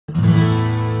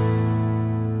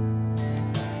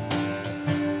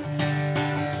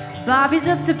Bobby's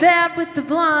up to bat with the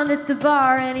blonde at the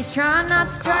bar, and he's trying not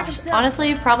to strike himself.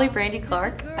 Honestly, probably Brandy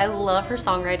Clark. I love her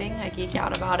songwriting. I geek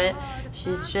out about it.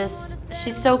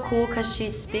 She's so cool because she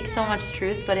speaks so much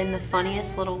truth, but in the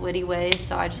funniest little witty ways.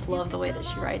 So I just love the way that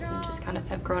she writes, and just kind of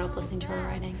have grown up listening to her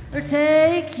writing. Or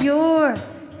take your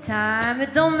time,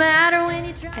 it don't matter when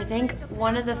you try. I think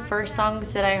one of the first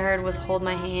songs that I heard was Hold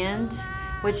My Hand,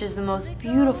 which is the most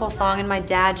beautiful song, and my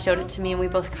dad showed it to me, and we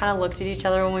both kind of looked at each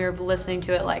other when we were listening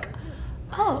to it like,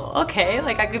 oh, okay.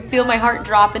 Like I could feel my heart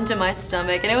drop into my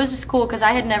stomach, and it was just cool because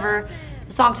I had never,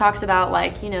 the song talks about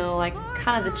like, you know, like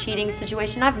kind of the cheating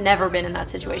situation. I've never been in that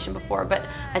situation before, but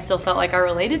I still felt like I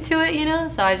related to it, you know,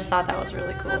 so I just thought that was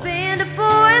really cool. A band of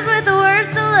boys with the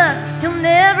worst of luck, he'll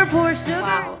never pour sugar.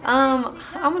 Wow,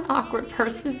 I'm an awkward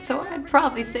person, so I'd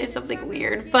probably say something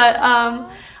weird, but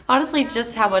honestly,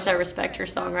 just how much I respect her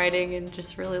songwriting and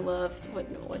just really love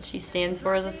what she stands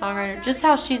for as a songwriter. Just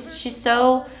how she's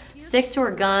so sticks to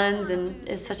her guns and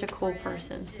is such a cool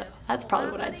person. So that's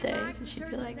probably what I'd say. And she'd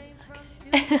be like,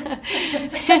 okay.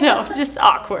 You know, just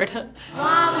awkward. Wah,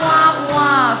 wah,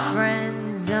 wah,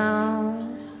 friend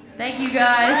zone. Thank you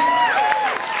guys.